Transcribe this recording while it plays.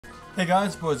Hey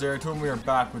guys, Boys there. I told them we are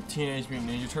back with Teenage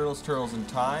Mutant Ninja Turtles, Turtles in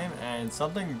Time, and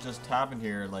something just happened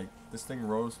here. Like, this thing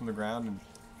rose from the ground and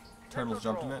turtles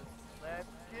jumped in it. Let's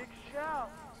kick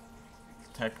shout.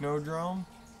 Techno drome?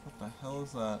 What the hell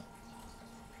is that?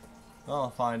 Well, I'll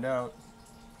find out.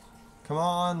 Come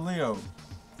on, Leo.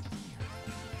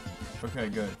 Okay,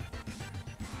 good.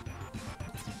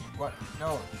 What?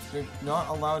 No, you're not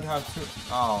allowed to have two.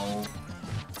 Oh.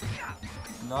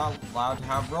 Not allowed to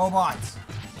have robots.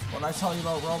 What did I tell you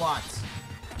about robots?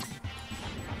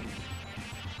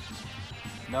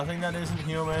 Nothing that isn't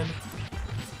human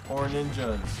or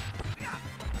ninjas.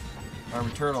 Or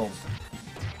turtles.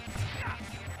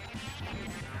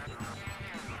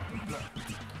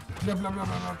 Blah, blah, blah, blah,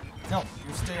 blah. No,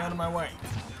 you stay out of my way.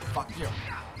 Fuck you.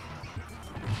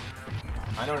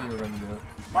 I know what you were going to do.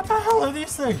 What the hell are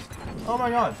these things? Oh my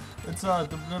god. It's, I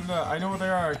know what they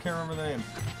are. I can't remember the name.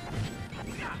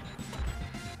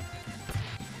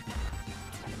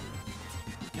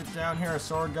 Get down here,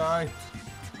 sword guy.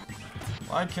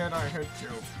 Why can't I hit you?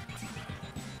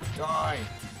 Die.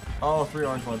 Oh, 3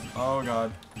 orange ones. Oh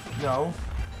god. No.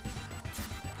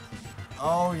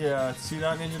 Oh yeah. See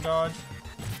that ninja dodge?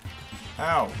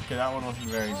 Ow. Okay, that one wasn't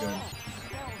very good.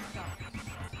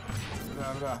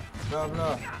 Blah blah blah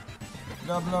blah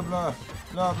blah blah blah blah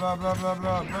blah blah blah blah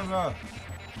blah blah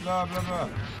blah blah blah.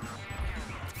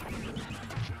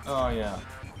 Oh yeah.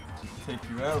 Take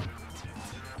you out.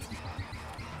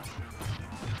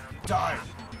 Die.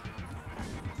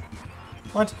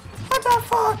 What? What the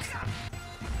fuck?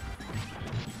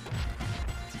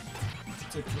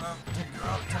 Take you out, take you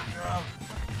out, take you out.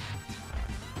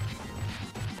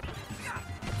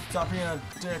 Stop being a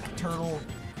dick, turtle.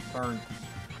 Or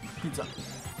pizza.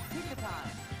 Pizza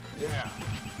time. Yeah.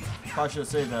 Probably should have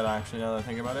saved that actually, now that I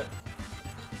think about it.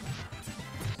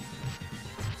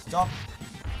 Stop.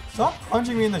 Stop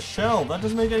punching me in the shell. That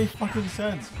doesn't make any fucking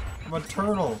sense. I'm a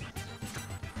turtle.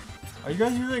 Are you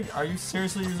guys using, are you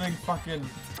seriously using fucking,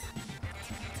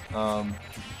 I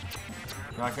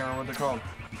can't remember what they're called.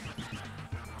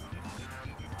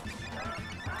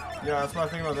 Yeah, that's what I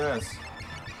think about this.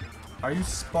 Are you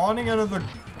spawning out of the,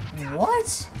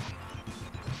 what?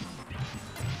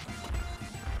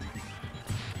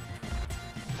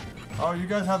 Oh, you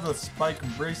guys have the spike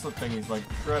bracelet thingies like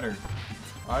Shredder.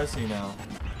 I see now.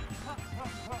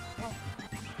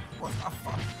 What the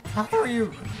fuck? How are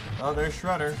you? Oh, there's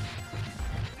Shredder.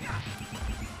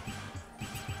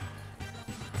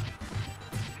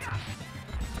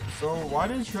 So, why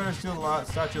did Shredder steal the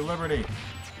Statue of Liberty?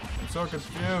 I'm so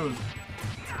confused.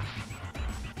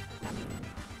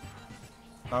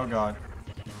 Oh god.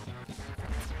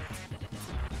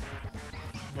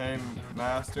 Hey,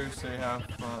 Master, say have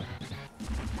fun.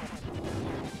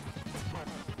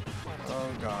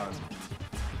 Oh god.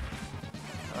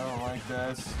 I don't like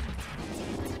this.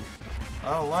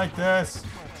 I don't like this.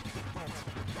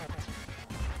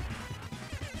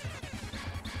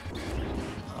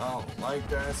 I don't like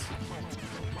this.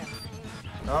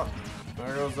 Oh,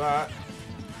 there goes that.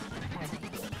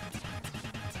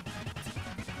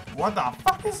 What the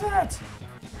fuck is that?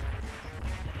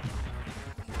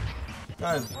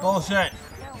 That is bullshit.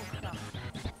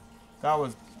 That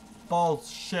was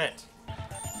bullshit.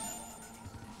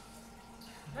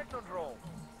 Techno.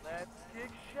 Let's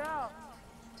kick shout.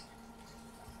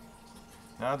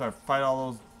 Now I have to fight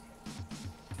all those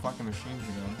fucking machines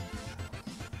again.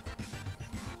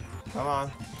 Come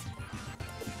on.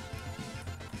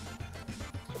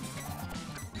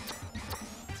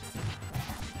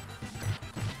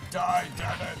 Die,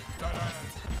 damn it! Die, die.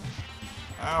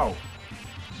 Ow.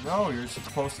 No, you're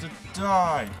supposed to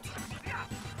die.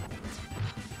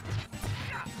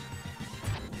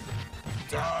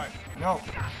 Die. No.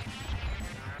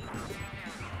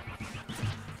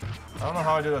 I don't know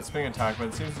how I do that spin attack, but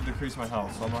it seems to decrease my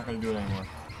health, so I'm not going to do it anymore.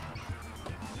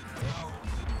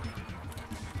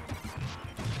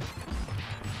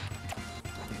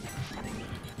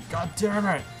 God damn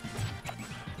it!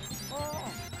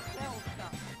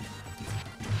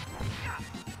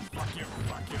 Fuck you,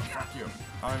 fuck you, fuck you.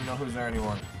 I don't even know who's there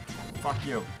anymore. Fuck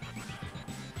you.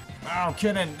 Ow,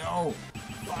 kidding, no!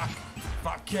 Fuck!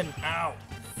 Fucking ow!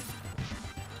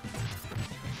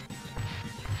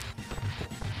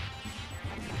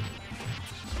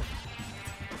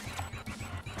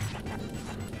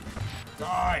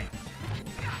 Die!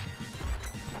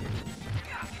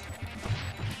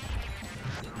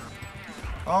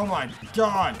 Oh my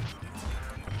god!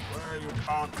 Where are you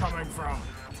all coming from?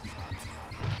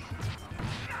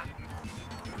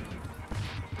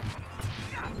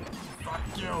 Fuck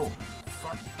you!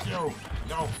 Fuck you!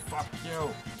 No, fuck you!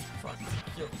 Fuck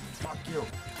you! Fuck you!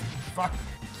 Fuck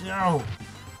you!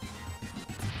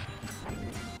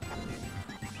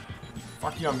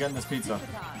 Fuck you, I'm getting this pizza.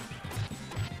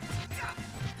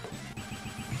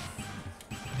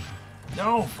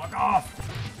 No, fuck off!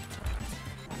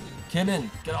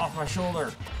 Kidden, get off my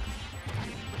shoulder!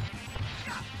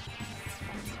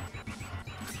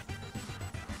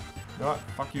 You know what?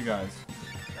 Fuck you guys.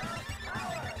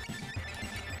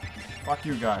 Fuck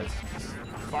you guys.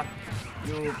 Fuck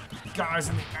you guys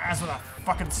in the ass with a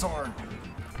fucking sword!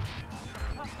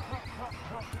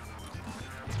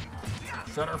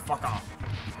 Shut her fuck off.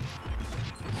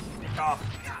 Fuck off.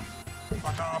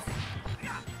 Fuck off.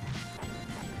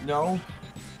 No.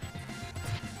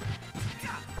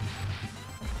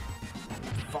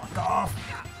 Fuck off.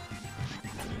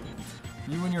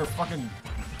 You and your fucking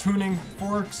tuning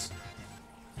forks.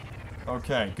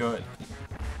 Okay, good.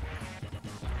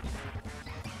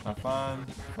 Fun,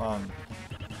 fun.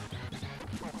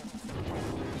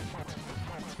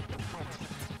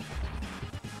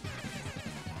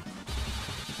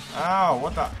 Ow,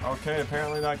 what the? Okay,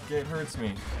 apparently that gate hurts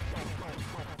me.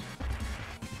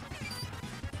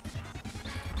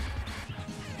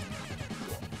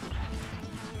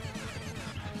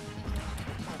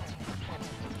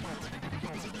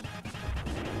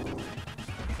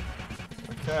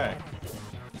 Okay.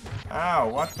 Ow,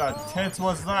 what the tits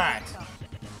was that?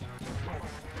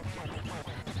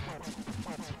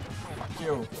 Fuck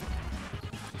you.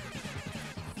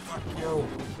 Fuck you.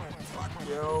 Fuck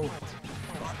you.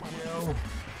 Fuck you.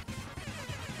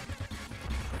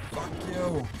 Fuck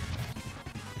you.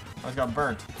 I just got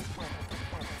burnt.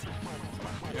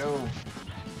 Fuck you.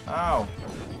 Ow.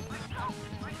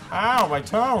 Ow, my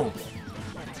toe.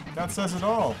 That says it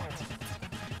all.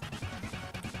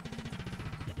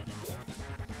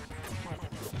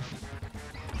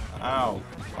 Ow.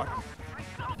 Fuck.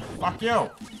 Fuck you.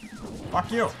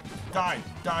 Fuck you. Die.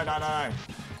 Die, die, die.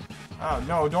 Oh,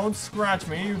 no, don't scratch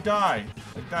me. You die.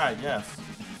 Like that, yes.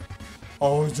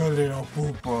 Oh, it's a little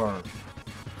pooper.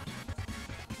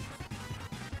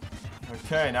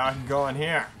 Okay, now I can go in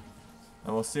here.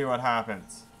 And we'll see what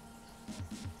happens.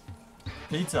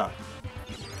 Pizza.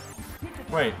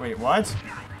 Wait, what?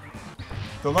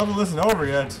 The level isn't over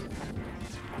yet.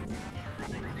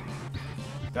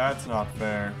 That's not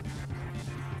fair.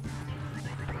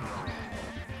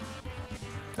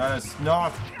 That is not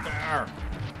fair.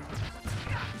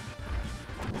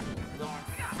 Not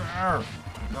fair.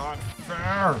 Not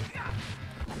fair.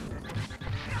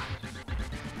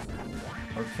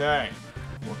 Okay.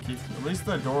 We'll keep. At least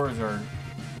the doors are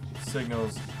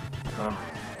signals. God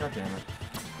damn it.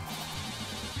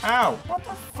 Ow! What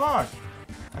the fuck?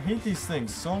 I hate these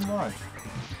things so much.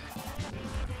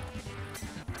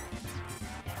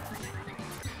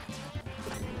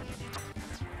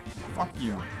 Fuck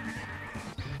you.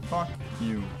 Fuck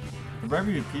you. I better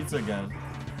be pizza again.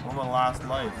 On my last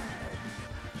life.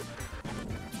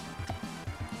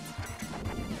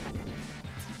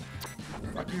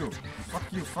 Fuck you.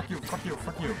 Fuck you. Fuck you. Fuck you.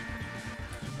 Fuck you.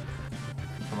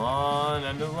 Come on,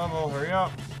 end of the level. Hurry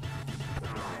up.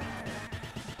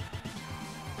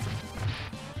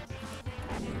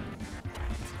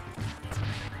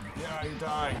 Yeah, you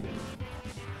die.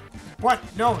 What?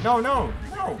 No, no, no.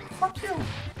 No. Fuck you.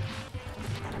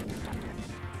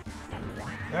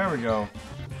 There we go.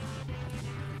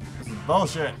 This is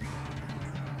bullshit.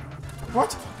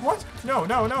 What? What? No,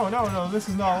 no, no, no, no. This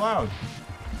is not allowed.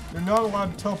 You're not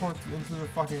allowed to teleport into the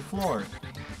fucking floor.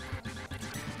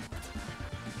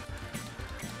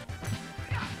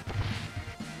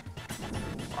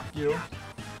 Fuck you.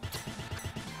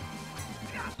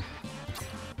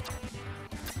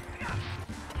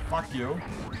 Fuck you.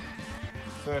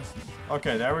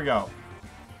 Okay, there we go.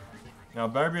 Now,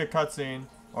 better be a cutscene,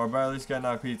 or better at least get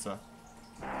another pizza.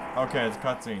 Okay, it's a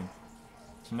cutscene.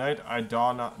 Tonight, I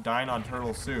dine on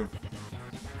turtle soup.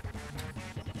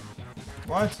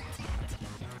 What?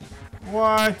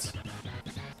 What?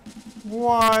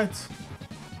 What?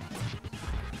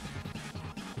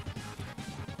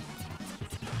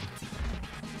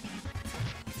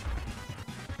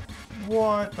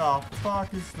 What the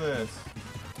fuck is this?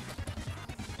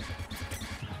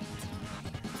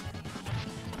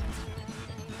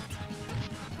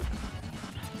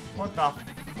 What the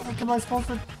fuck am I supposed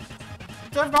to...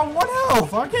 I've got one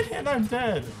health! I'll get hit, I'm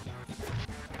dead!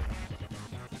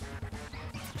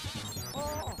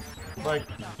 Like...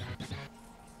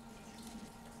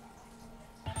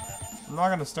 I'm not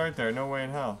gonna start there, no way in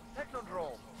hell. TECHNO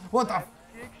drome. What the...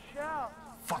 Kick shout.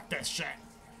 Fuck this shit!